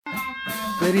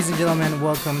Ladies and gentlemen,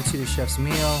 welcome to the Chef's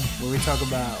Meal, where we talk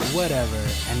about whatever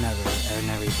and never and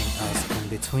everything else in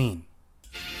between.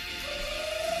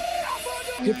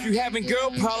 If you having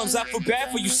girl problems, I feel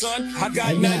bad for you, son. I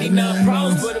got 99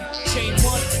 problems, but a chain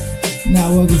one. Now,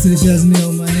 welcome to the Chef's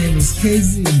Meal. My name is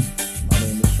Casey. My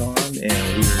name is Sean,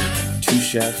 and we're two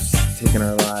chefs taking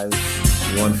our lives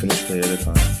one finished plate at a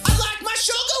time. I like my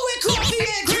sugar with coffee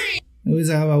and cream. And we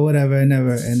talk about whatever and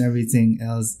never and everything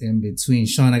else in between.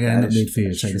 Sean, I got an update for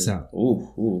you. Check this out.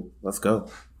 Ooh, let's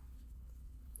go.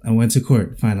 I went to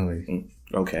court, finally.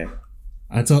 Okay.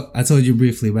 I told you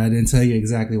briefly, but I didn't tell you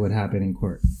exactly what happened in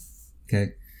court.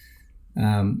 Okay.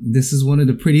 This is one of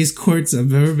the prettiest courts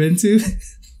I've ever been to.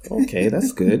 Okay,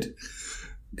 that's good.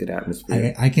 Good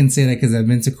atmosphere. I can say that because I've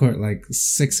been to court like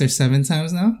 6 or 7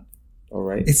 times now. All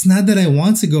right. It's not that I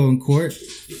want to go in court,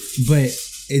 but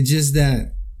it's just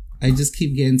that I just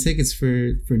keep getting tickets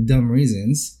for dumb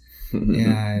reasons.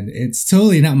 And it's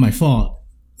totally not my fault.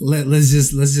 Let's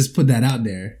just put that out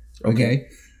there. Okay.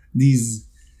 These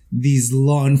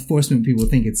law enforcement people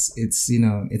think it's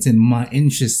in my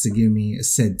interest to give me a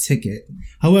said ticket.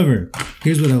 However,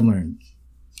 here's what I've learned.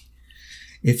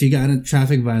 If you got a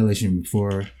traffic violation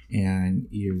before and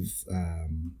you've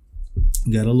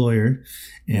got a lawyer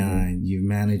and you've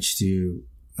managed to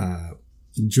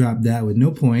drop that with no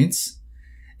points,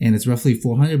 and it's roughly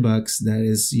 $400, that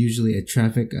is usually a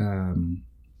traffic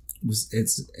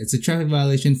it's a traffic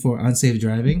violation for unsafe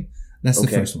driving. That's the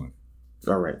first one.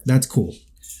 All right. That's cool.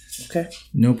 Okay.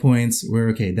 No points. We're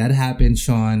okay. That happened,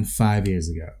 Sean, 5 years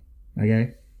ago.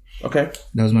 Okay? Okay.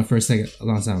 That was my first ticket a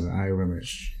long time ago. I remember it.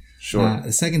 Sure.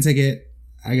 The second ticket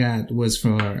I got was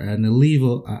for an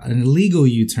illegal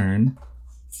U-turn.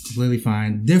 Completely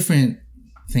fine. Different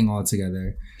thing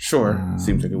altogether. Sure.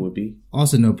 Seems like it would be.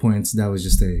 Also no points. That was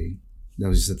just a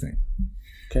thing.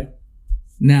 Okay.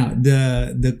 Now,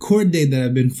 the court date that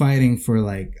I've been fighting for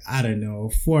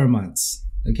 4 months.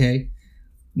 Okay?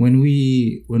 When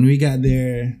we got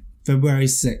there February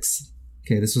 6th,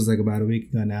 okay, this was about a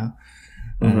week ago now.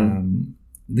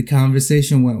 The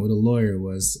conversation went with a lawyer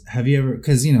was, have you ever,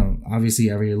 because, obviously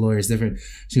every lawyer is different.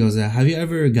 She goes, have you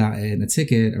ever gotten a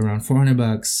ticket around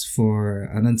 $400 for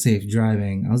an unsafe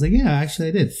driving? I was like, yeah, actually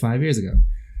I did 5 years ago.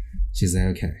 She's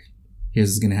like, okay,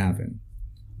 here's what's going to happen.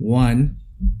 One,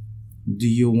 do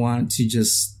you want to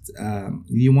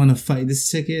you want to fight this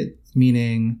ticket?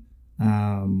 Meaning,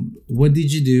 what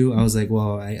did you do? I was like,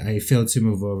 well, I failed to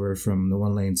move over from the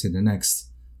one lane to the next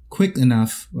quickly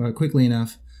enough.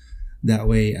 That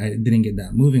way I didn't get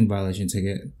that moving violation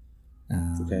ticket.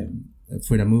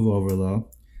 For the move over law.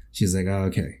 She's like, oh,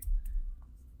 okay.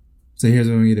 So here's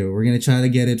what we're going to do. We're going to try to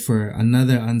get it for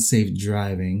another unsafe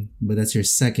driving, but that's your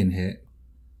second hit.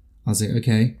 I was like,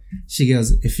 okay. She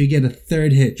goes, if you get a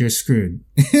third hit, you're screwed.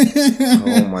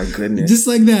 Oh my goodness. Just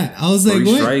like that. I was like,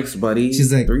 what? 3 strikes, buddy.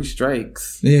 She's like, 3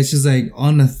 strikes. Yeah, she's like,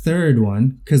 on the third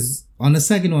one, because on the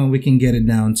second one, we can get it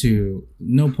down to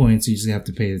no points. You just have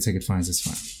to pay the ticket fines. It's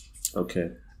fine. Okay.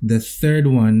 The third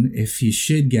one, if you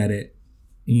should get it,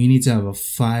 you need to have a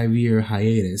 5-year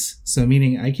hiatus. So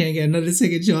meaning I can't get another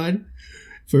ticket, John,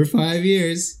 for 5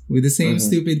 years with the same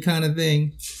stupid kind of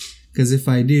thing. Because if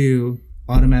I do,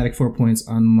 automatic 4 points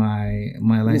on my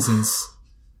license. Oof.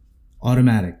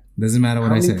 Automatic. Doesn't matter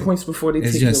what I say. How many points before they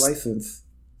take your license?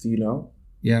 Do you know?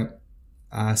 Yeah.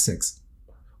 6.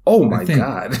 Oh my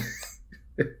God.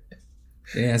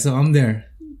 Yeah, so I'm there.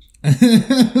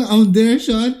 I'm there,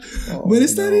 Sean. But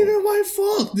it's not even my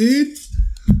fault, dude.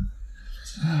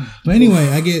 But anyway,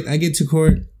 I get to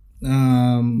court.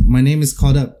 My name is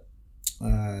called up.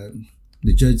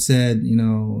 The judge said,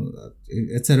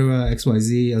 etc.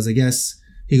 XYZ. I was like, yes.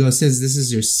 He goes, says this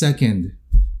is your second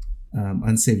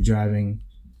unsafe driving.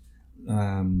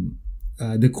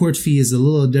 The court fee is a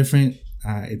little different.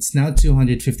 It's now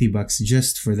 $250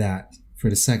 just for that, for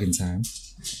the second time.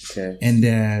 Okay. And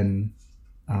then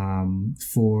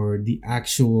for the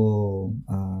actual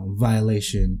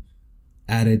violation,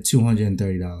 added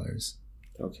 $230.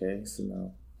 Okay, so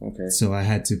now, okay. So I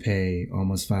had to pay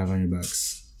almost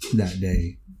 $500 that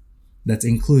day. That's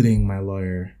including my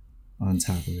lawyer on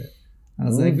top of it. I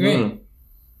was like, great.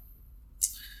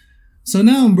 So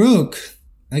now I'm broke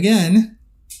again.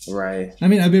 Right. I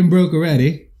mean, I've been broke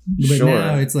already, but sure.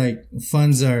 Now it's like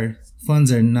funds are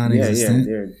non-existent.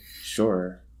 Yeah,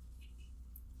 sure.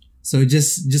 So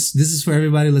just this is for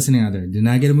everybody listening out there. Do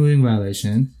not get a moving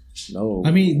violation. No. I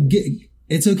mean,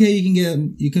 it's okay.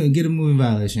 You can get a moving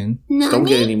violation. Don't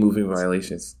get any moving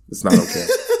violations. It's not okay.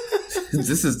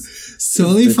 This is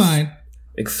totally fine.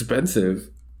 Expensive.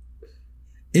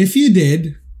 If you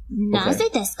did, なぜ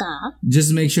ですか?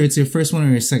 Just make sure it's your first one or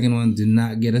your second one. Do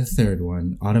not get a third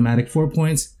one. Automatic 4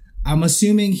 points. I'm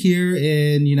assuming here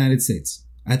in United States.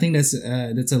 I think that's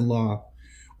a law.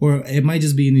 Or it might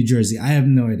just be in New Jersey. I have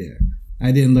no idea.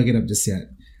 I didn't look it up just yet.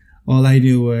 All I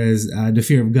knew was the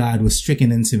fear of God was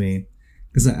stricken into me.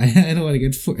 Because I don't want to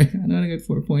get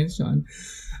 4 points, Sean.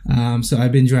 So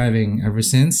I've been driving ever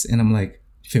since. And I'm like,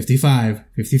 55.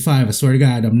 I swear to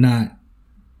God,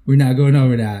 we're not going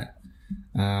over that.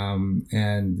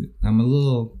 And I'm a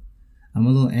little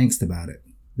angst about it.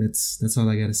 That's all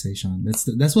I gotta say, Sean.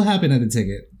 That's what happened at the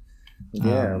ticket.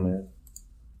 Yeah, man.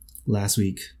 Last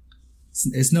week.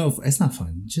 It's not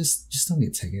fun. Just don't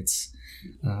get tickets.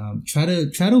 Try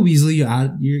to weasel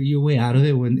your way out of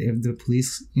it if the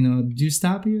police, do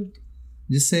stop you.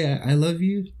 Just say, I love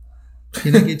you.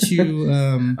 Can I get you,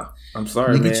 I'm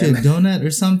sorry, man. Get you a donut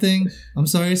or something? I'm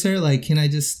sorry, sir. Like, can I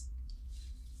just,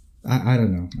 I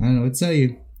don't know. I don't know what to tell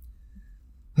you.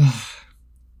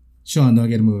 Sean, don't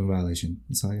get a moving violation.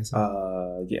 That's all I say.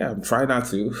 Yeah, I'm trying not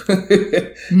to.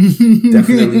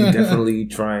 definitely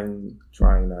trying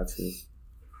not to.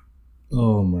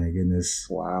 Oh my goodness.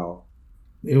 Wow.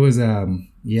 It was,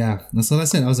 yeah, that's all I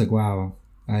said. I was like, wow,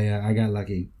 I got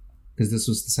lucky because this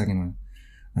was the second one.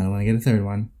 I don't want to get a third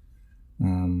one.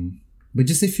 But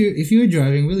just if you're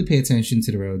driving, really pay attention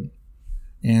to the road.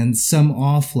 And some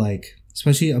off, like,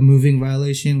 especially a moving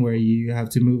violation where you have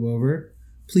to move over,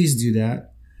 please do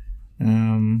that.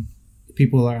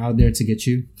 People are out there to get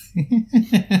you.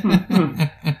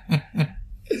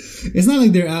 It's not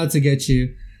like they're out to get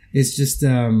you. It's just,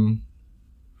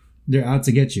 they're out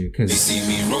to get you because They see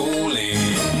me rolling,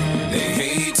 they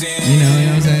hating. you know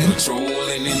what I'm saying?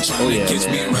 Patrolling and trying Oh, yeah, to catch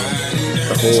me man. riding dirty.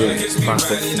 The whole Trying to catch me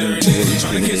process riding is dirty. really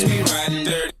Trying to catch me primitive. riding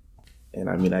dirty. And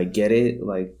I mean, I get it.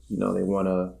 Like, they want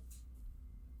to,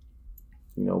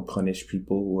 punish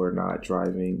people who are not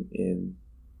driving in,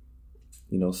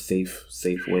 safe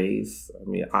ways. I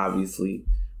mean, obviously,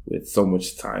 with so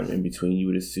much time in between, you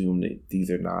would assume that these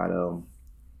are not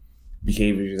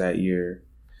behaviors that you're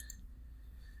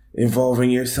involving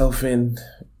yourself in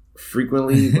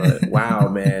frequently. But wow,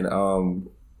 man,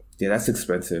 yeah, that's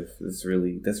expensive. That's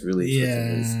really expensive.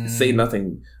 Yeah. Say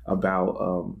nothing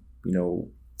about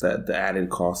the added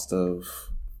cost of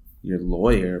your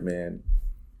lawyer, man.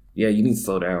 Yeah, you need to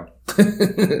slow down.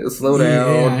 Slow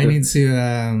down. Yeah, I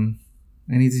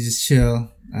need to just chill.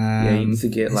 Yeah, you need to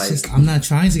get I'm not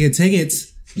trying to get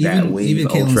tickets. that Waze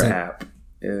Caitlin's Ultra like, app.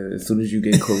 As soon as you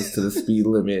get close to the speed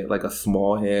limit, like a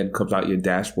small hand comes out your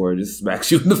dashboard, just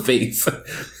smacks you in the face.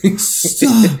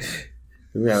 Stop.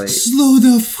 Really, Slow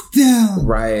the fuck down.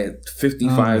 right at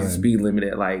 55 man. speed limit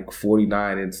at like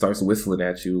 49 and starts whistling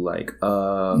at you like,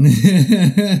 Stop.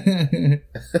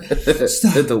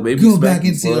 Don't make me Go smack back you,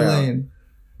 into slow your down. lane.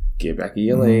 Get back in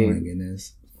your Oh my lane.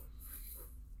 goodness.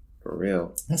 For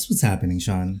real. That's what's happening,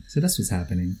 Sean. So that's what's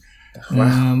happening.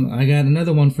 Wow. I got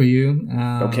another one for you.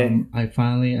 Okay. I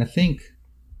think.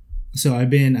 So I've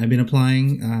been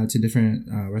applying to different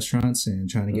restaurants and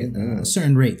trying to get a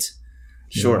certain rate.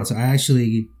 Sure. So I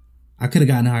could have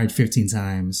gotten hired 15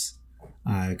 times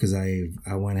because I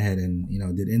went ahead and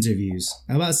did interviews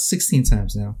about 16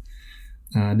 times now.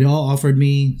 They all offered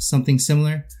me something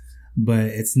similar, but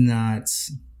it's not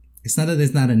that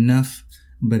it's not enough,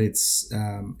 but it's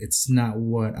not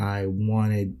what I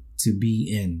wanted to be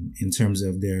in terms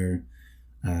of their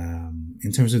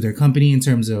company, in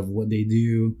terms of what they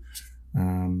do.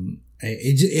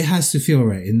 It has to feel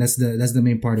right, and that's the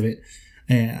main part of it.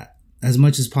 As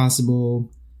much as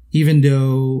possible, even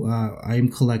though I am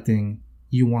collecting,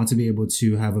 you want to be able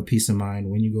to have a peace of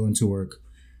mind when you go into work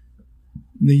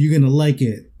that you're gonna like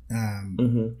it.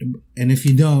 And if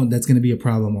you don't, that's gonna be a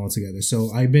problem altogether.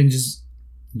 So I've been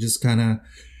just kind of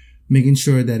making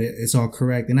sure that it's all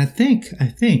correct. And I think,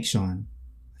 Sean,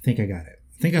 I think I got it.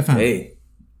 I think I found it.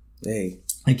 Hey.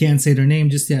 I can't say their name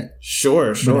just yet.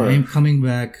 Sure. But I am coming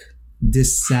back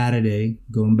this Saturday,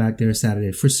 going back there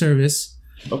Saturday for service.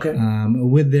 Okay.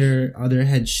 With their other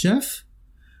head chef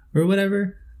or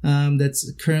whatever,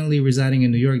 that's currently residing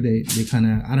in New York. They kind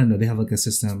of, I don't know, they have like a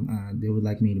system. They would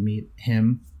like me to meet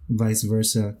him, vice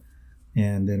versa.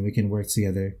 And then we can work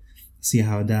together, see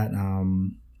how that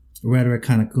rhetoric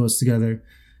kind of goes together.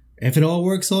 If it all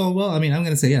works all well, I mean, I'm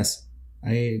going to say yes.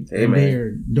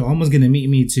 They're almost going to meet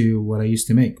me to what I used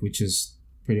to make, which is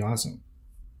pretty awesome.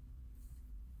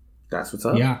 That's what's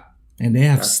up. Yeah. And they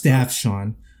have staff,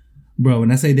 Sean. Bro,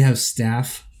 when I say they have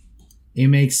staff, it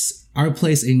makes our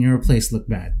place and your place look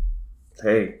bad.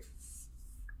 Hey.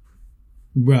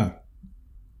 Bro.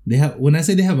 When I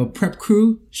say they have a prep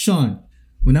crew, Sean,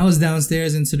 when I was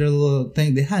downstairs into their little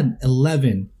thing, they had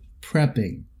 11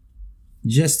 prepping.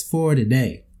 just for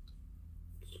today.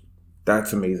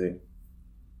 That's amazing.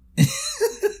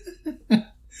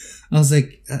 I was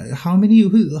like, how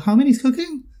many's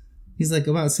cooking? He's like,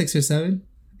 about 6 or 7.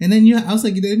 And then I was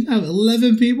like, then you have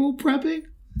 11 people prepping?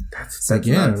 That's like,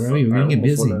 yeah, nuts. bro, we're gonna get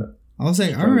busy. I was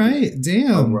like, all right,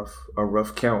 damn. A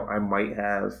rough count. I might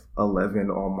have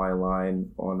 11 on my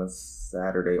line on a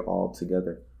Saturday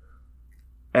altogether.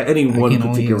 At any one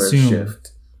particular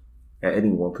shift. At any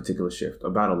one particular shift.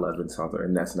 About 11 something.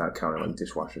 And that's not counting like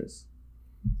dishwashers.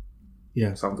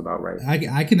 Yeah. Sounds about right.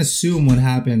 I can assume what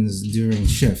happens during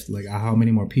shift, like how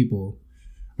many more people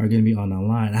are going to be on the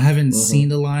line. I haven't seen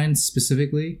the line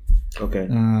specifically. Okay.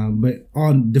 But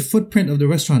on the footprint of the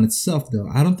restaurant itself, though,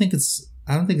 I don't think it's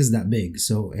that big.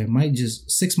 So it might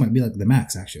 6 might be like the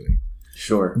max, actually.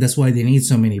 Sure. That's why they need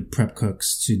so many prep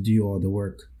cooks to do all the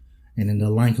work. And then the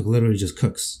line cook literally just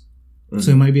cooks. Mm-hmm.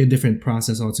 So it might be a different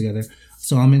process altogether.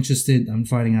 So I'm interested. I'm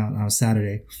finding out on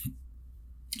Saturday.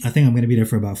 I think I'm going to be there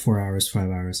for about 4 hours, 5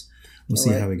 hours. We'll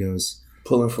see how it goes.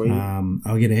 Pulling for you.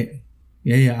 I'll get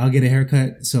I'll get a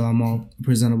haircut so I'm all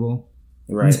presentable.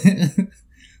 Right.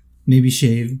 Maybe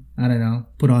shave. I don't know.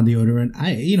 Put on deodorant.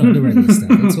 The regular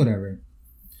stuff. It's whatever.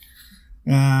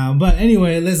 But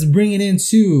anyway, let's bring it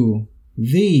into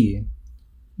the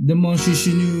most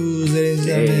shushu news, ladies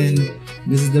and gentlemen.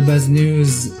 This is the best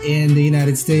news in the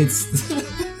United States.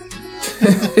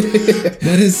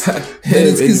 that is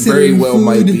it very well food.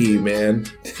 Might be, man.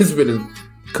 There's been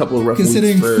a couple of rough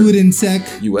considering weeks for food and tech.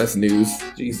 U.S. news.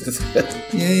 Jesus.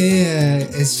 Yeah.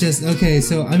 It's just okay.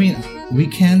 So I mean, we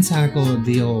can tackle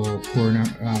the old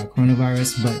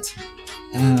coronavirus, but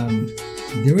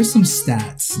there were some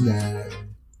stats that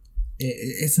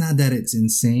it's not that it's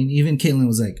insane. Even Caitlin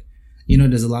was like,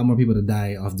 there's a lot more people that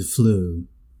die of the flu,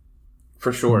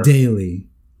 for sure, daily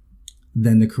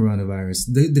than the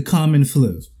coronavirus, the common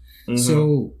flu. Mm-hmm.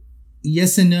 So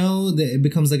yes and no, it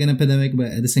becomes like an epidemic, but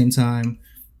at the same time,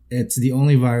 it's the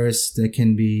only virus that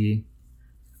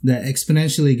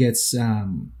exponentially gets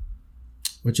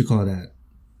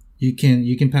you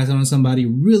can pass it on to somebody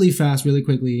really fast, really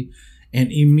quickly,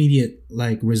 and immediate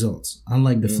like results,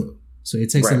 unlike the flu. So it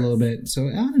takes a little bit. So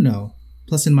I don't know,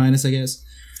 plus and minus, I guess.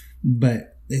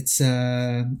 But it's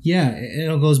it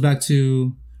all goes back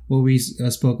to what we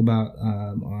spoke about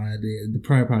on the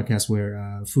prior podcast,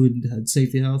 where food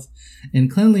safety, health,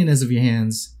 and cleanliness of your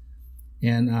hands,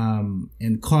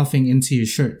 and coughing into your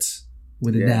shirt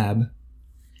with a dab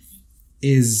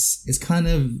is kind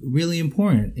of really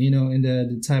important, in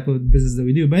the type of business that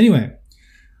we do. But anyway,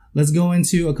 let's go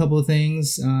into a couple of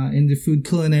things in the food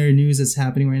culinary news that's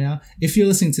happening right now. If you're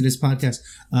listening to this podcast,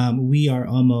 we are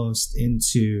almost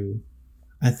into,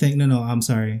 I'm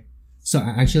sorry. So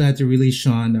I actually had to release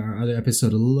Sean, our other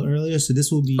episode, a little earlier. So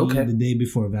this will be the day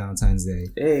before Valentine's Day.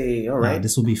 Hey, all right.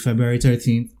 This will be February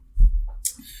 13th.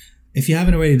 If you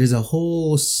haven't already, there's a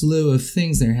whole slew of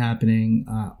things that are happening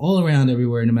all around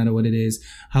everywhere, no matter what it is.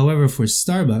 However, for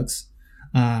Starbucks,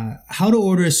 how to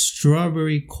order a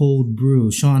strawberry cold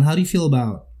brew. Sean, how do you feel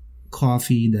about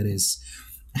coffee that is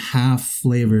half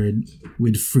flavored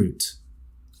with fruit?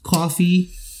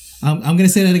 Coffee, I'm going to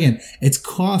say that again. It's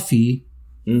coffee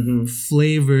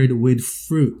flavored with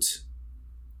fruit.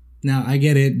 Now, I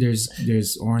get it.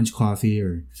 There's orange coffee,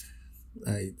 or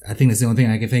I think that's the only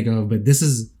thing I can think of. But this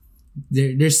is,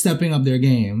 they're stepping up their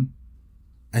game.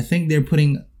 I think they're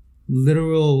putting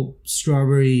literal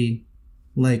strawberry,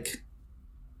 like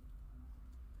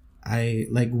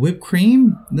whipped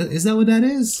cream. Is that what that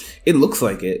is? It looks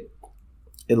like it.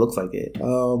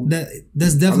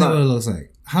 That's definitely what it looks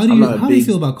like. How do you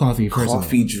feel about coffee?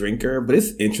 Coffee drinker, but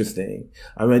it's interesting.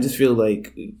 I mean, I just feel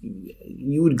like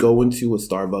you would go into a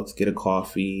Starbucks, get a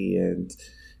coffee, and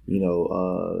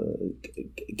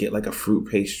get like a fruit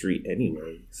pastry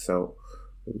anyway. So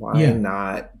why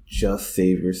not just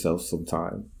save yourself some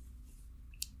time?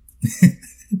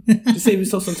 Just save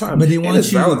yourself some time. But they want it's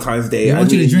Valentine's Day. They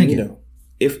want you to drink it.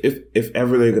 If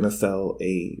ever they're gonna sell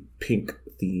a pink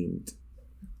themed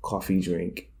coffee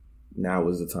drink, now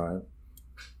is the time.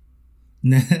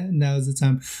 Now is the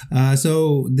time.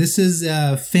 So this is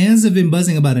fans have been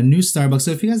buzzing about a new Starbucks.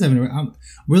 So if you guys haven't,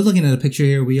 we're looking at a picture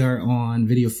here. We are on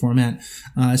video format.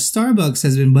 Starbucks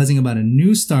has been buzzing about a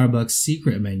new Starbucks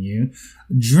secret menu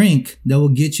drink that will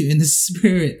get you in the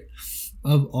spirit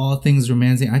of all things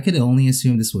romantic. I could only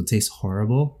assume this will taste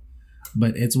horrible,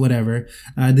 but it's whatever.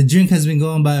 The drink has been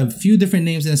going by a few different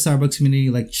names in the Starbucks community,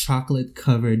 like chocolate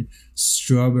covered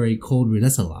strawberry cold brew.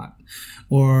 That's a lot.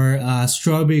 Or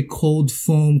strawberry cold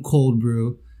foam cold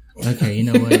brew. Okay, you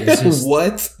know what? It's just,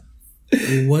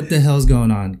 what the hell's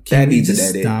going on? Can we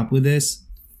just stop with this?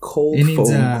 Cold foam cold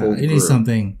brew. It needs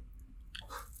something.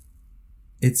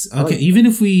 It's okay. Even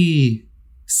if we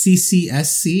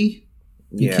CCSC,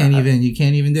 you can't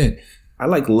even do it. I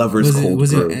like Lover's Cold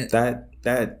Brew.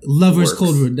 That Lover's works.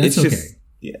 Cold Brew. That's okay.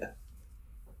 Yeah.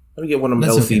 Let me get one of them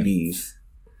LCBs.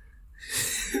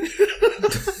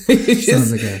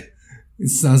 Okay. It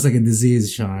sounds like a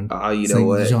disease, Sean. You know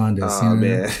what? Jaundice. Oh,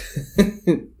 man.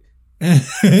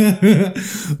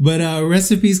 But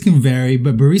recipes can vary.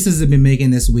 But baristas have been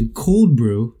making this with cold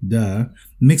brew,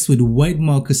 mixed with white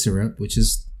mocha syrup, which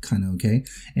is kind of okay,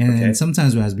 and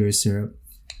sometimes raspberry syrup.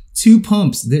 2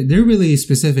 pumps. They're really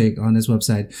specific on this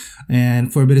website,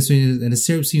 and for a bit of sweetness, and the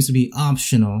syrup seems to be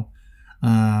optional.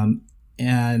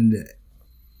 And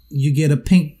you get a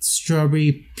pink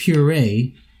strawberry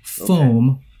puree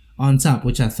foam on top,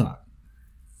 which I thought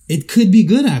it could be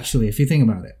good actually if you think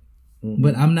about it. Mm-hmm.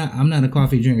 But I'm not a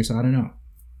coffee drinker, so I don't know.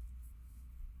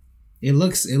 It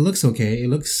looks okay. It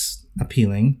looks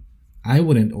appealing. I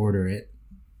wouldn't order it.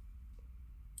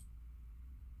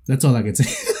 That's all I could say.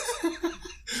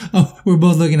 Oh, we're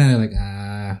both looking at it like,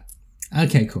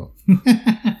 okay, cool.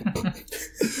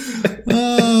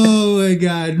 Oh my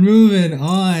God. Moving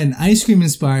on. Ice cream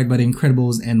inspired by The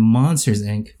Incredibles and Monsters,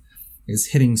 Inc. is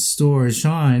hitting stores.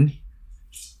 Sean,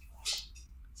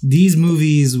 these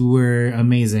movies were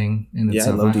amazing in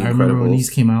itself. I love The Incredibles. I remember when these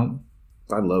came out.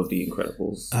 I love The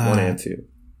Incredibles 1 and 2.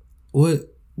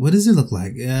 What does it look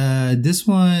like? This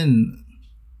one,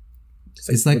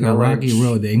 it's like a rocky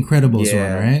road. The Incredibles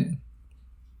one, right?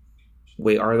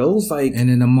 Wait, are those like... And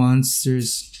then the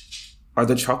monsters... Are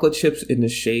the chocolate chips in the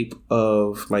shape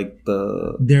of like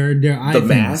the... They're the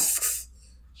masks?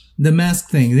 The mask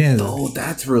thing, yeah. Oh,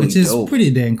 that's really dope. Which is dope.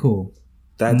 Pretty dang cool.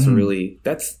 That's really...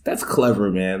 That's clever,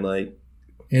 man. Like...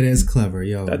 It is clever,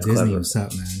 yo. That's Disney, clever. what's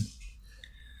up, man?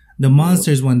 The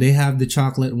monsters one, they have the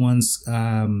chocolate ones,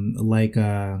 like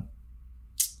the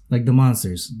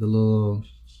monsters, the little...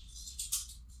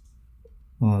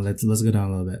 Oh, let's go down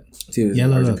a little bit. See this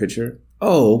larger picture?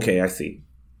 Oh, okay, I see.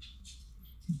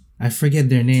 I forget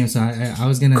their names, so I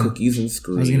was gonna Cookies and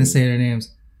Scream. I was gonna say their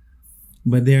names,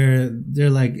 but they're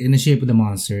like in the shape of the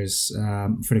monsters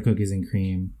for the cookies and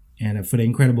cream, and for the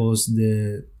Incredibles,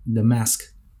 the mask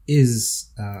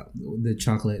is the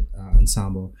chocolate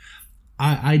ensemble.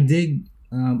 I dig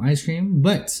ice cream,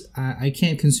 but I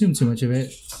can't consume too much of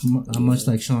it, much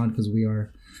like Sean, because we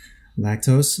are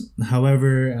lactose.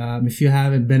 However, if you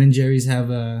have it, Ben and Jerry's have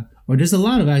or there's a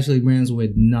lot of actually brands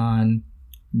with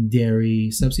non-dairy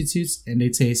substitutes, and they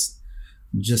taste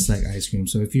just like ice cream.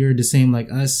 So if you're the same like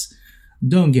us,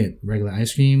 don't get regular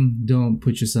ice cream. Don't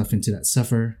put yourself into that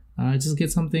suffer. Just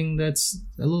get something that's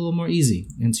a little more easy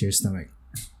into your stomach.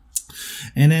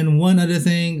 And then one other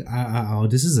thing. Oh,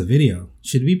 this is a video.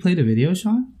 Should we play the video,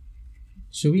 Sean?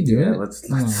 Should we do it?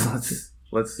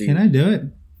 Let's see. Can I do it?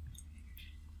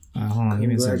 Hold on, give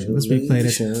me a second. Let's replay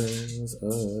this.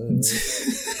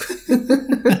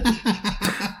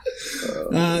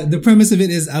 The premise of it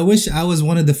is, I wish I was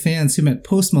one of the fans who met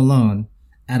Post Malone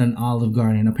at an Olive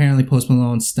Garden. Apparently, Post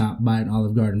Malone stopped by an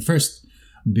Olive Garden first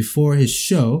before his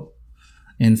show,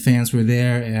 and fans were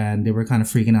there, and they were kind of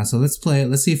freaking out. So let's play it.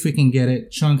 Let's see if we can get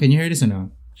it. Sean, can you hear this or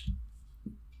no?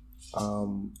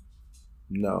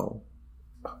 No.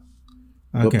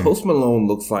 Okay. But Post Malone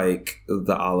looks like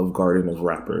the Olive Garden of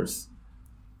rappers.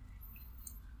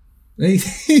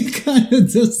 He kind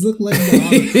of does look like the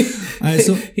Olive. All right,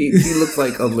 so he looks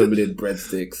like unlimited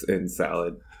breadsticks and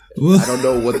salad. Well, I don't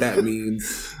know what that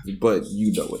means, but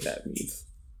you know what that means.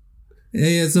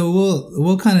 Yeah. So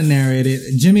we'll kind of narrate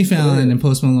it. Jimmy Fallon and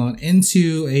Post Malone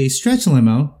into a stretch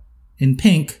limo in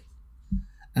pink,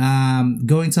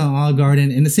 going to an Olive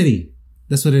Garden in the city.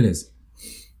 That's what it is.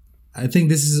 I think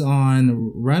this is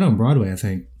right on Broadway, I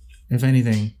think, if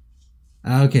anything.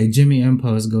 Okay, Jimmy and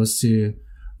Post goes to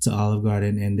Olive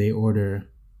Garden, and they order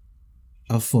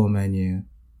a full menu.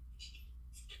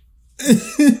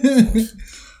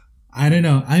 I don't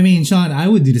know. I mean, Sean, I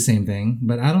would do the same thing,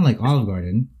 but I don't like Olive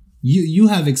Garden. You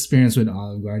have experience with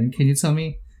Olive Garden. Can you tell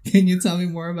me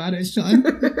more about it, Sean?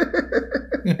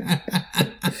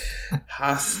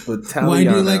 Hospitality. Why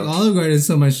do you like Olive Garden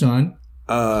so much, Sean?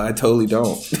 I totally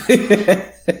don't.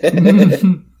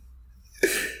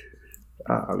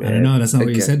 I don't know. That's not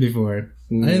what you said before.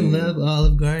 I love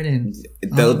Olive Garden.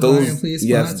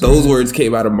 Those words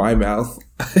came out of my mouth.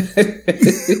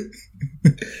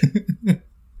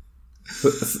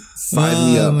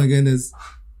 Sign me up. Oh my goodness.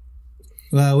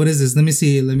 Well, what is this? Let me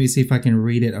see if I can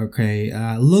read it. Okay.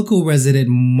 Local resident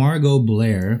Margot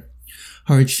Blair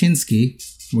Harchinsky,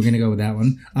 we're going to go with that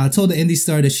one, told the Indie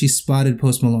Star that she spotted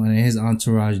Post Malone and his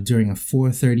entourage during a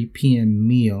 4:30 p.m.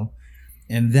 meal,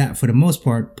 and that, for the most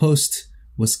part, Post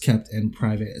was kept in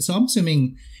private. So I'm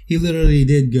assuming he literally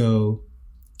did go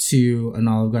to an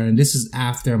Olive Garden. This is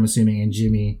after, I'm assuming, and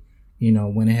Jimmy,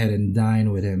 went ahead and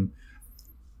dined with him.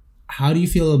 How do you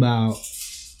feel about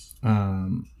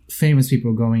famous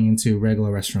people going into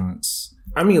regular restaurants?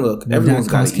 I mean, look, Would everyone's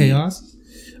that got cause chaos?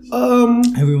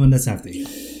 Everyone that's after you.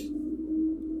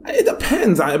 It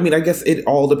depends. I mean, I guess it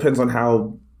all depends on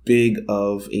how big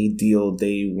of a deal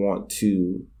they want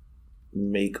to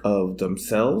make of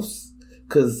themselves.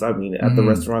 Because, I mean, at the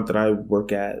restaurant that I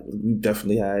work at, we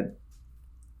definitely had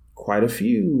quite a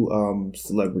few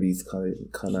celebrities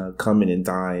kind of come in and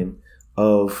dine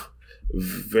of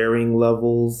varying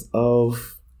levels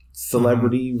of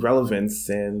celebrity relevance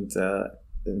and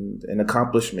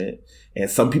accomplishment. And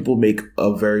some people make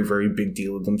a very, very big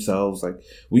deal of themselves. Like,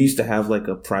 we used to have like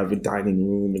a private dining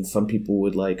room, and some people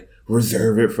would like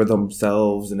reserve it for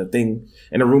themselves. And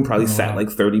the room probably sat like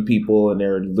 30 people, and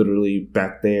they're literally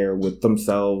back there with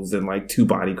themselves and like 2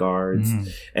 bodyguards.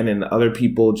 And then other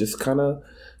people just kind of,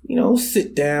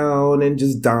 sit down and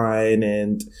just dine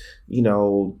and,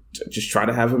 just try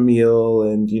to have a meal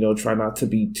and, try not to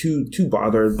be too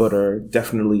bothered, but are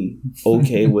definitely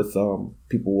okay with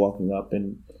people walking up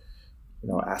and,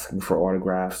 asking for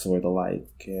autographs or the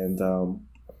like. And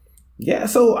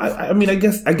so I mean, I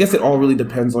guess it all really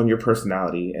depends on your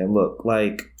personality. And look,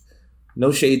 like,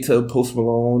 no shade to Post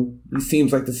Malone. He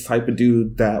seems like this type of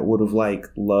dude that would have like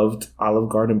loved Olive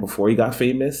Garden before he got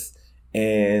famous.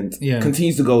 And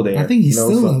continues to go there. I think he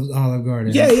still loves Olive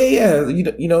Garden. Yeah.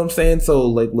 You know what I'm saying? So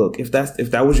like, look, if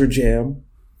that was your jam,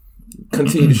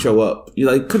 continue to show up. You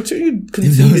like continue to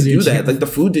do that. Like, the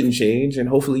food didn't change, and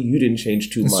hopefully you didn't change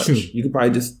too much. True. You could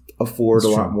probably just afford a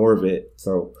lot more of it.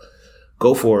 So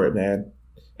go for it, man.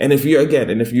 And if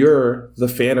you're the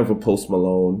fan of a Post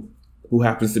Malone who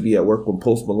happens to be at work when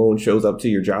Post Malone shows up to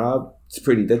your job,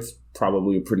 that's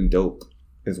probably pretty dope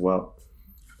as well.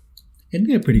 It'd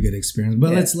be a pretty good experience.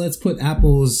 But let's put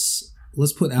apples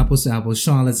to apples.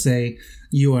 Sean, let's say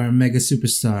you are a mega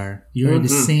superstar. You're at the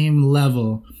same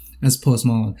level as Post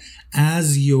Malone.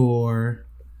 As your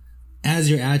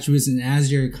attributes and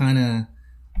as your kind of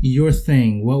your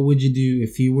thing, what would you do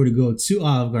if you were to go to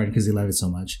Olive Garden because you love it so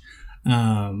much?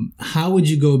 How would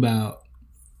you go about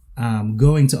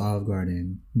going to Olive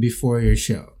Garden before your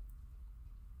show?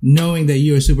 Knowing that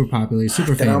you are super popular,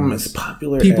 super famous, I'm as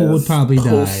popular people as would probably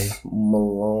die.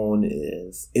 Malone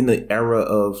is in the era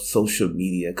of social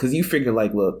media, because you figure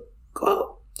like, look, I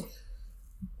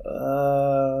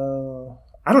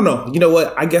don't know. You know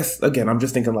what? I guess again, I'm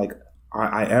just thinking like,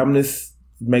 I am this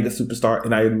mega superstar,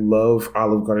 and I love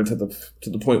Olive Garden to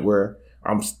the point where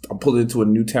I'm pulling into a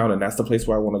new town, and that's the place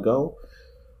where I want to go.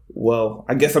 Well,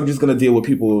 I guess I'm just gonna deal with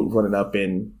people running up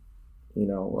and,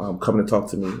 coming to talk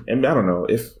to me. And I don't know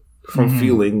if I'm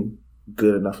feeling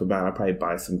good enough about it, I'll probably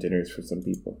buy some dinners for some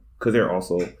people, because they're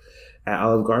also at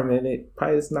Olive Garden, and it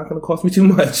probably is not going to cost me too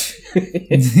much.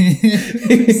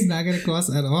 It's not going to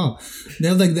cost at all. They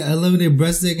have like the unlimited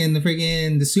breadstick and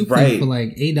the soup thing for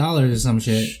like $8 or some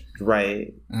shit.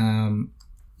 Right.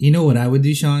 You know what I would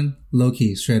do, Sean? Low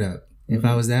key, straight up. If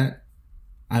I was that,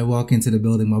 I walk into the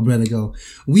building, my brother go,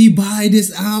 "We buy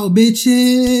this out,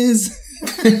 bitches."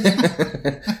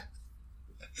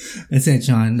 That's it,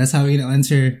 Sean. That's how we're gonna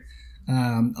enter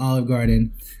Olive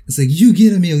Garden. It's like, you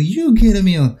get a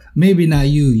meal. Maybe not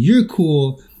you. You're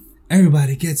cool.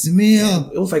 Everybody gets a meal. Yeah,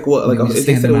 it was like what? Like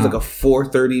they said it was like a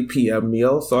 4:30 p.m.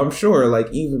 meal. So I'm sure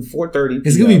like even 4:30 p.m.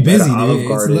 It's gonna be busy,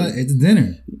 dude. It's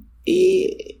dinner.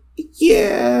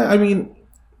 Yeah, I mean,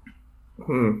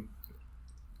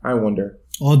 I wonder.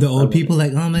 All the old people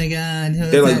like, oh my god,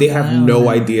 they're like, they have no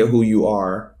idea who you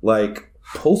are. Like,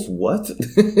 Post what?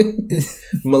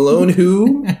 Malone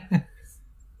who?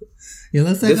 He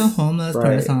looks like a homeless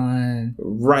person.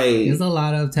 Right. He has a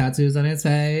lot of tattoos on his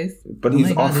face. But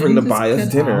he's offering to buy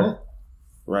us dinner. Out?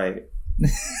 Right.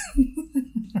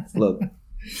 Look.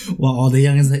 Well, all the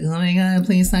youngins like, oh my god,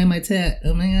 please sign my tit.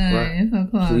 Oh my god, right. So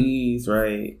cool. Please,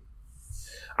 right.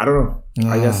 I don't know.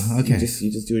 I guess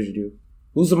you just do what you do.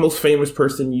 Who's the most famous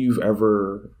person you've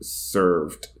ever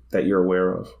served that you're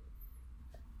aware of?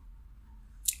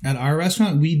 At our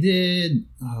restaurant, we did,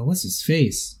 what's his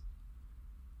face?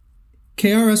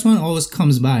 KR restaurant always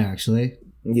comes by, actually.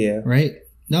 Yeah. Right?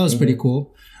 That was pretty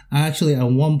cool. Actually, at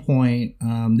one point,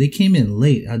 they came in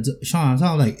late. Sean, I'm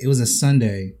talking like, it was a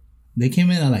Sunday. They came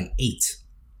in at like 8.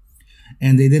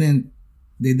 And they didn't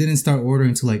start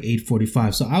ordering till like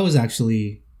 8:45. So I was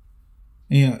actually,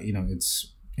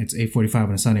 it's 8:45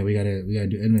 on a Sunday. We gotta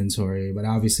do inventory, but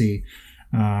obviously,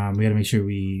 we gotta make sure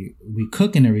we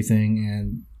cook and everything,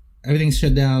 and everything's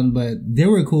shut down. But they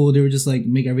were cool. They were just like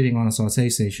make everything on a saute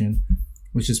station,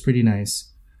 which is pretty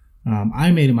nice.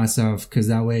 I made it myself because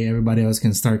that way everybody else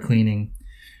can start cleaning.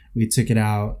 We took it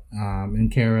out. In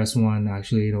KRS-One,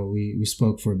 actually, we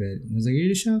spoke for a bit. I was like, "Are you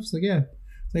the chef?" It's like, "Yeah."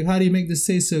 It's like, "How do you make this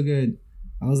taste so good?"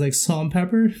 I was like, "Salt and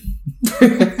pepper."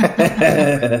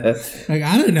 Like,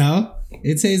 I don't know.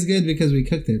 It tastes good because we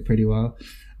cooked it pretty well.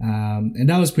 And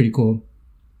that was pretty cool.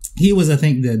 He was, I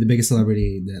think, the biggest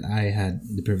celebrity that I had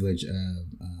the privilege of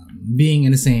being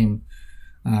in the same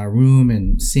room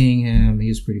and seeing him. He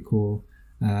was pretty cool.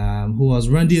 Who else?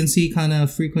 Run DMC kind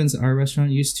of frequents our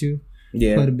restaurant, used to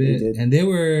quite a bit. And they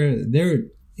were,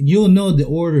 you'll know the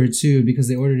order too because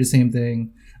they ordered the same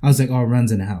thing. I was like, "Oh,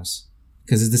 Run's in the house,"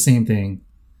 because it's the same thing.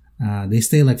 They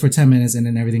stay like for 10 minutes and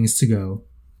then everything is to go.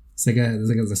 It's like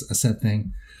a set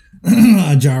thing.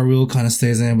 Ja Rule kind of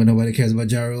stays in, but nobody cares about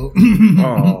Ja Rule.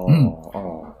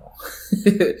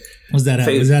 Was that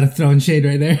a throwing shade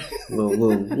right there?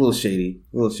 little shady.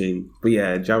 But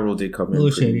yeah, Ja Rule did come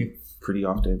in pretty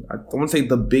often. I want to say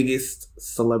the biggest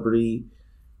celebrity,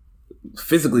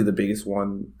 physically the biggest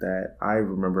one that I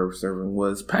remember serving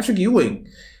was Patrick Ewing.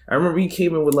 I remember he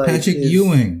came in with like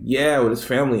Ewing. Yeah, with his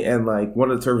family, and like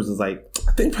one of the servers was like,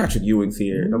 "I think Patrick Ewing's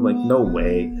here." And I'm like, "No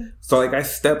way." So like I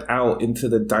stepped out into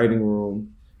the dining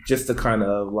room just to kind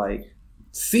of like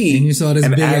see. And you saw this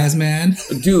big ass man?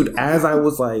 Dude, as I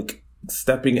was like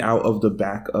stepping out of the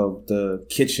back of the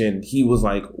kitchen, he was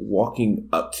like walking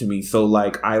up to me. So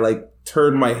like I like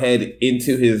turned my head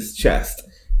into his chest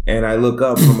and I look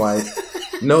up and I'm like,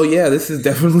 "No, yeah, this is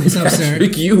definitely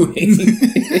Patrick Ewing."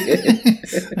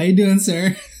 How you doing,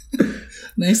 sir?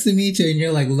 Nice to meet you. And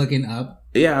you're like looking up.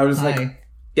 Yeah, I was Hi. like,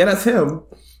 "Yeah, that's him."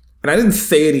 And I didn't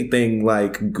say anything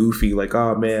like goofy, like,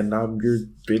 "Oh man, I'm your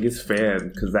biggest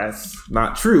fan," because that's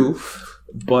not true.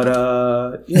 But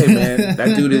yeah, man,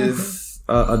 that dude is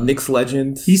a Knicks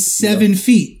legend. He's 7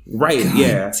 feet. Right? God,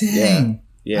 yeah. Dang.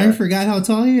 Yeah. I forgot how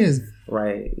tall he is.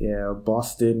 Right. Yeah.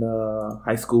 Boston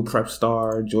high school prep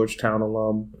star, Georgetown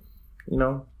alum.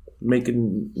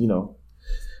 Making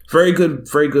very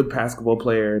good basketball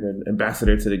player and an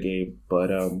ambassador to the game. But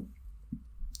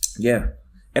yeah.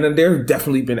 And then there have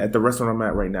definitely been, at the restaurant I'm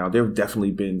at right now, there have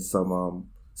definitely been some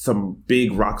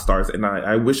big rock stars, and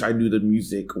I wish I knew the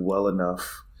music well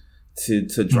enough to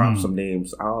drop some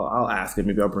names. I'll ask it.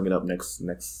 Maybe I'll bring it up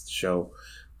next show.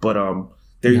 But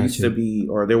there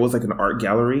there was like an art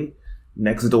gallery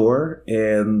next door,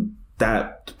 and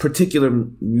that particular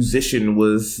musician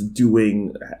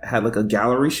had like a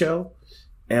gallery show,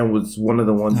 and was one of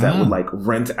the ones that would like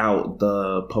rent out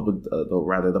the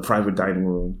the private dining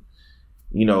room,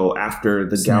 after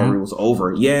the gallery was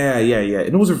over. Yeah.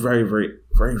 And it was a very, very,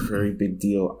 very, very big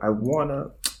deal. I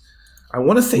wanna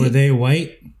say, were they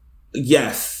white?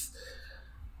 Yes.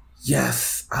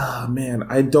 Ah, man,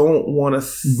 I don't want to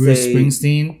say Bruce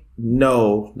Springsteen.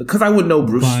 No, because I would know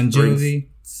Bruce Bon Jovi.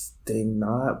 Springsteen,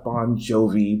 not Bon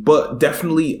Jovi, but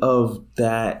definitely of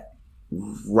that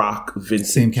rock vintage.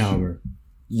 Same caliber.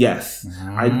 Yes,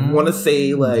 I want to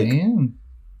say like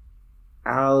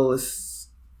Alice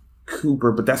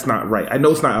Cooper, but that's not right. I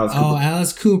know it's not Alice Cooper. Oh,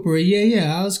 Alice Cooper. Yeah,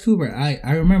 Alice Cooper.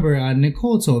 I remember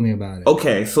Nicole told me about it.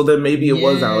 Okay, so then maybe it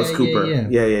was Alice Cooper.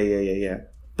 Yeah.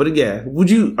 But yeah,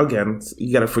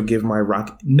 you gotta forgive my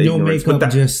rock no ignorance, makeup,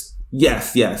 just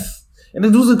yes. And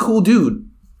it was a cool dude.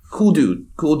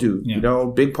 Yeah.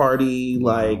 Big party,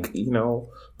 like,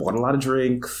 bought a lot of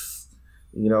drinks,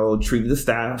 treated the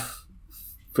staff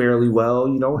fairly well,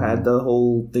 had the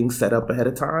whole thing set up ahead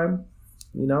of time,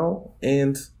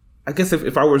 and I guess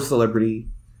if I were a celebrity,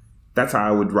 that's how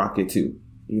I would rock it too,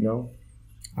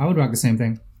 I would rock the same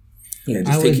thing. Yeah,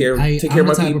 just take care of my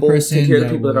people, take care of the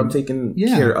people that I'm taking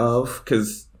care of,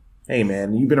 because, hey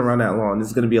man, you've been around that long,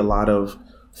 there's going to be a lot of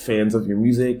fans of your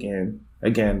music, and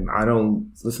again, I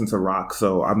don't listen to rock,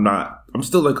 so I'm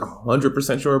still like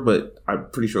 100% sure, but I'm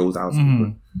pretty sure it was Alice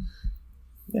Cooper.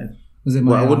 Yeah. Was it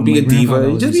I wouldn't be a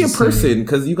diva. Just be a person,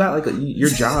 because you got like your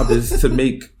job is to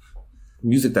make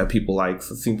music that people like.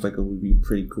 So it seems like it would be a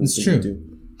pretty cool thing to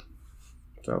do.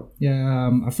 So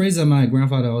yeah, a phrase that my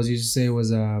grandfather always used to say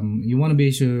was, "You want to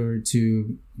be sure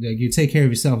to you take care of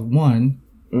yourself, one,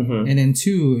 and then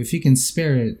two, if you can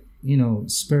spare it,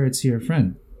 spare it to your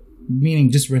friend." Meaning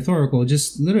just rhetorical,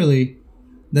 just literally,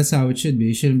 that's how it should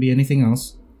be. It shouldn't be anything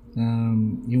else.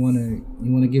 You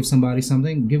wanna give somebody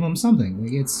something, give them something.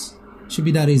 Like it should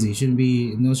be that easy. It shouldn't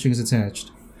be no strings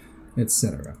attached,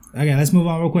 etc. Okay, let's move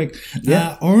on real quick.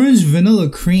 Yeah. Orange vanilla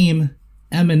cream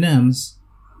M&Ms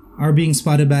are being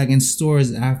spotted back in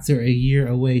stores after a year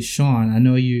away. Sean, I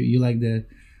know you like the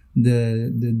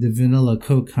vanilla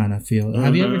Coke kind of feel.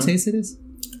 Have you ever tasted this?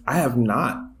 I have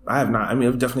not. I mean,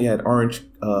 I've definitely had orange,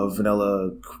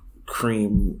 vanilla,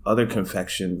 cream, other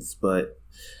confections, but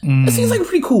It seems like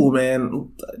pretty cool,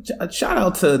 man. Shout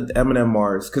out to M&M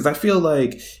Mars, because I feel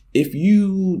like if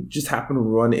you just happen to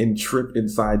run and trip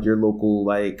inside your local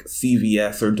like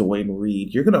CVS or Dwayne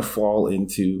Reed, you're gonna fall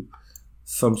into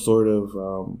some sort of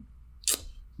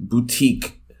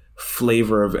boutique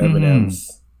flavor of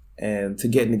M&Ms, and to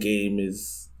get in the game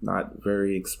is not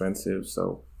very expensive.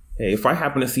 So hey, if I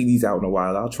happen to see these out in a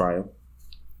while, I'll try them.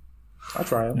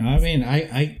 I mean,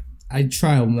 I'd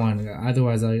try one.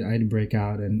 Otherwise, I'd break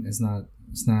out, and it's not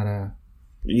a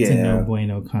it's a no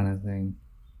bueno kind of thing.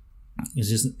 It's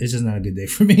just not a good day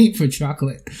for me for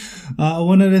chocolate.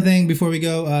 One other thing before we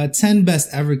go, 10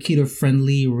 best ever keto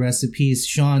friendly recipes.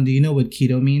 Sean, do you know what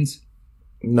keto means?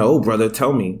 No, brother,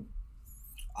 tell me.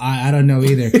 I don't know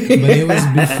either, but it was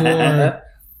before.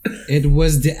 It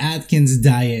was the Atkins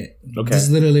diet. Okay. That's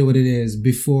literally what it is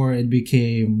before it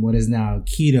became what is now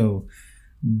keto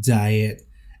diet.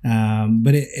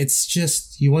 But it's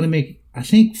just, you want to make, I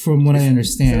think from what I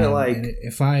understand,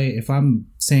 if I'm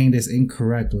saying this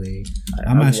incorrectly,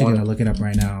 I'm actually going to look it up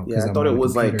right now. Yeah, I thought it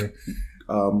was like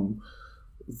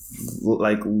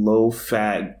low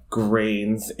fat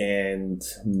grains and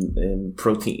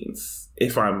proteins,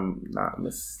 if I'm not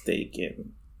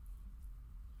mistaken.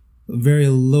 Very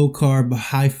low carb,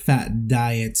 high fat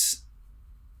diet,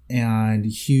 and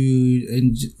huge,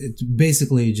 and it's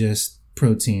basically just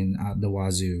protein out the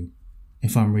wazoo,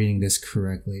 if I'm reading this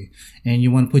correctly. And you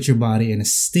want to put your body in a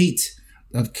state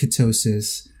of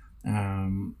ketosis,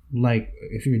 like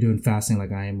if you're doing fasting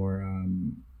like I am, or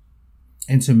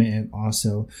intermittent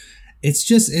also.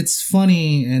 It's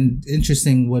funny and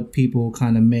interesting what people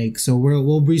kind of make. So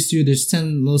we'll breeze through. There's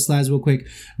 10 little slides real quick.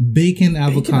 Bacon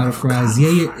avocado fries.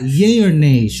 Yay or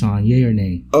nay, Sean? Yay or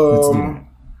nay?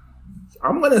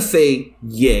 I'm gonna say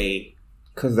yay,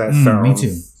 because that sounds me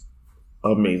too.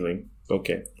 Amazing.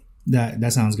 Okay.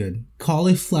 That sounds good.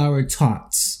 Cauliflower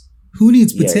tots. Who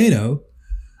needs potato?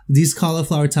 These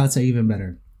cauliflower tots are even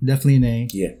better. Definitely an A.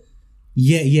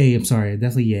 Yay. I'm sorry.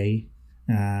 Definitely yay.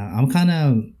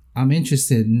 I'm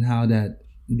interested in how the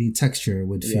texture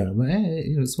would feel, but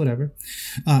it's whatever.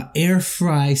 Air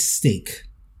fry steak.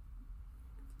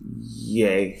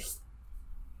 Yay.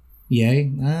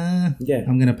 I'm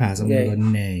gonna pass. I'm gonna go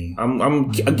nay.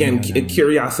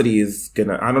 Curiosity is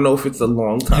gonna. I don't know if it's a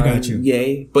long time. I got you.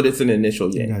 Yay, but it's an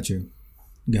initial yay. I got you.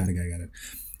 Got it.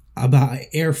 About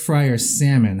air fryer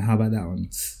salmon. How about that one?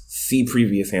 See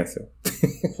previous answer.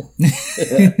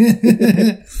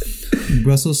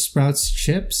 Brussels sprouts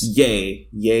chips. Yay.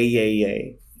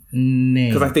 Nay.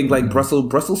 Because I think like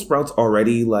Brussels sprouts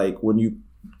already, like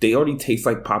they already taste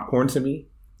like popcorn to me.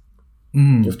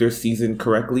 If they're seasoned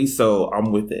correctly, so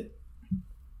I'm with it.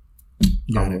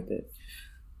 Got it.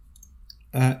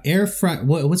 Air fry.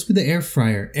 What's with the air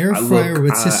fryer? Air fryer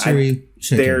rotisserie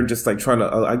chicken. They're just like trying to.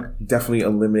 I definitely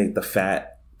eliminate the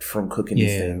fat from cooking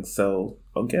these things. So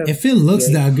okay. If it looks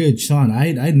that good, Sean,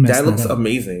 I'd mess that up. That looks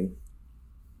amazing.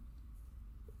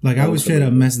 Like I would straight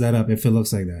up mess that up if it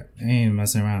looks like that. I ain't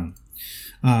messing around.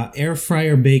 Air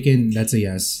fryer bacon. That's a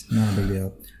yes. Not a big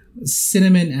deal.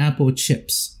 Cinnamon apple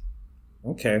chips.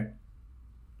 Okay.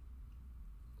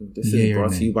 This is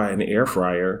brought to you by an air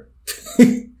fryer.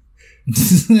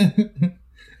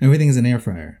 Everything is an air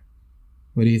fryer.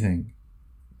 What do you think?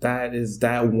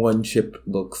 That one chip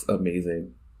looks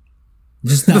amazing.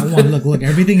 Just that one. Look.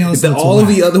 Everything else. All of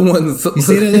the other ones. You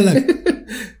see that? Look.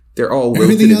 They're all wilted.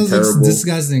 Everything else looks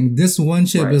disgusting. This one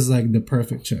chip is like the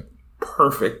perfect chip.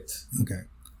 Perfect. Okay.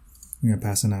 I'm gonna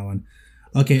pass on that one.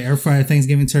 Okay, air fryer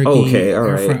Thanksgiving turkey. Okay, all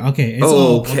right. Okay,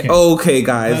 it's okay,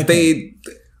 guys. Okay.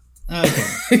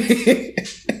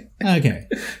 Okay.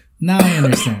 Now I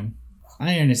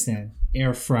understand.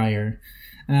 Air fryer.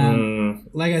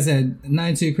 Like I said,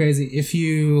 not too crazy. If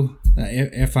you,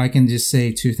 if I can just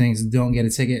say two things, don't get a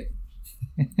ticket.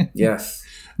 Yes.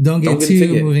 Don't get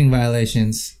two moving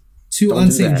violations. Two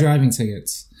unsafe driving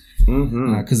tickets.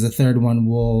 Because the third one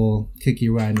will kick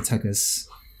you right in the tuckus.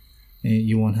 And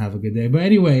you won't have a good day. But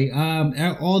anyway,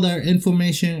 all the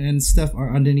information and stuff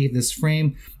are underneath this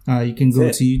frame. You can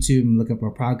go to YouTube and look up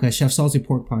our podcast, Chef Salty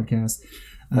Pork Podcast.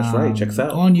 That's right. Check us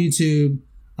out. On YouTube,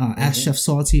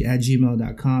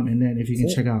 askchefsalty@gmail.com. And then if you can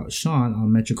check out Sean on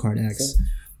MetroCard X.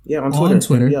 Yeah, on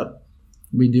Twitter. Yep.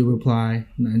 We do reply.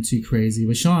 Nothing too crazy.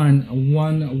 But Sean,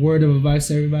 one word of advice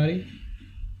to everybody?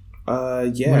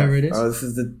 Whatever it is. This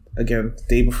is the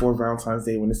day before Valentine's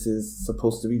Day when this is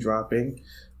supposed to be dropping.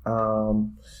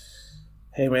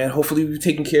 Hey man, hopefully you've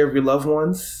taken care of your loved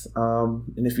ones.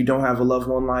 And if you don't have a loved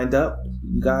one lined up,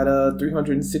 you got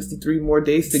 363 more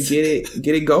days to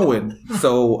get it going.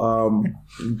 So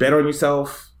bet on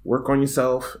yourself, work on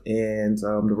yourself, and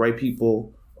the right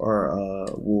people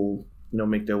will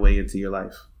make their way into your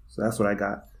life. So that's what I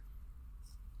got.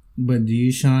 But do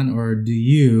you, Sean, or do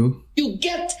you? You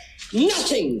get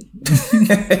nothing.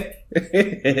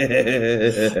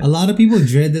 A lot of people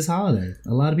dread this holiday.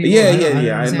 A lot of people.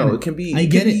 I know. It can be. I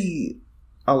get it. Be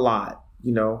a lot.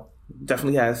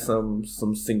 Definitely has some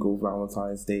single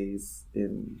Valentine's days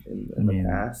in the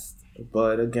past.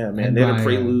 But again, man, they're the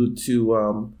prelude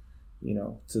to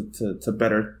to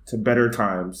better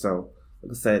times. So,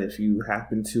 like I said, if you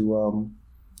happen to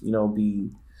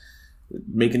be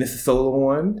making this a solo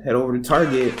one, head over to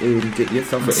Target and get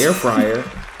yourself an air fryer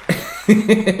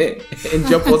and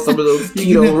jump on some of those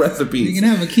keto recipes. You can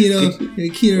have a keto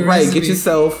recipe. Right, get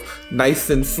yourself nice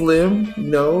and slim,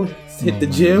 hit the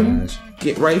gym,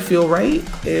 get right, feel right,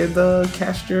 and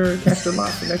cast your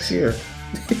lot for next year.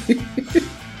 Oh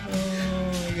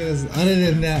my goodness. Other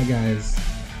than that, guys.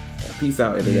 Peace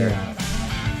out, internet. Yeah.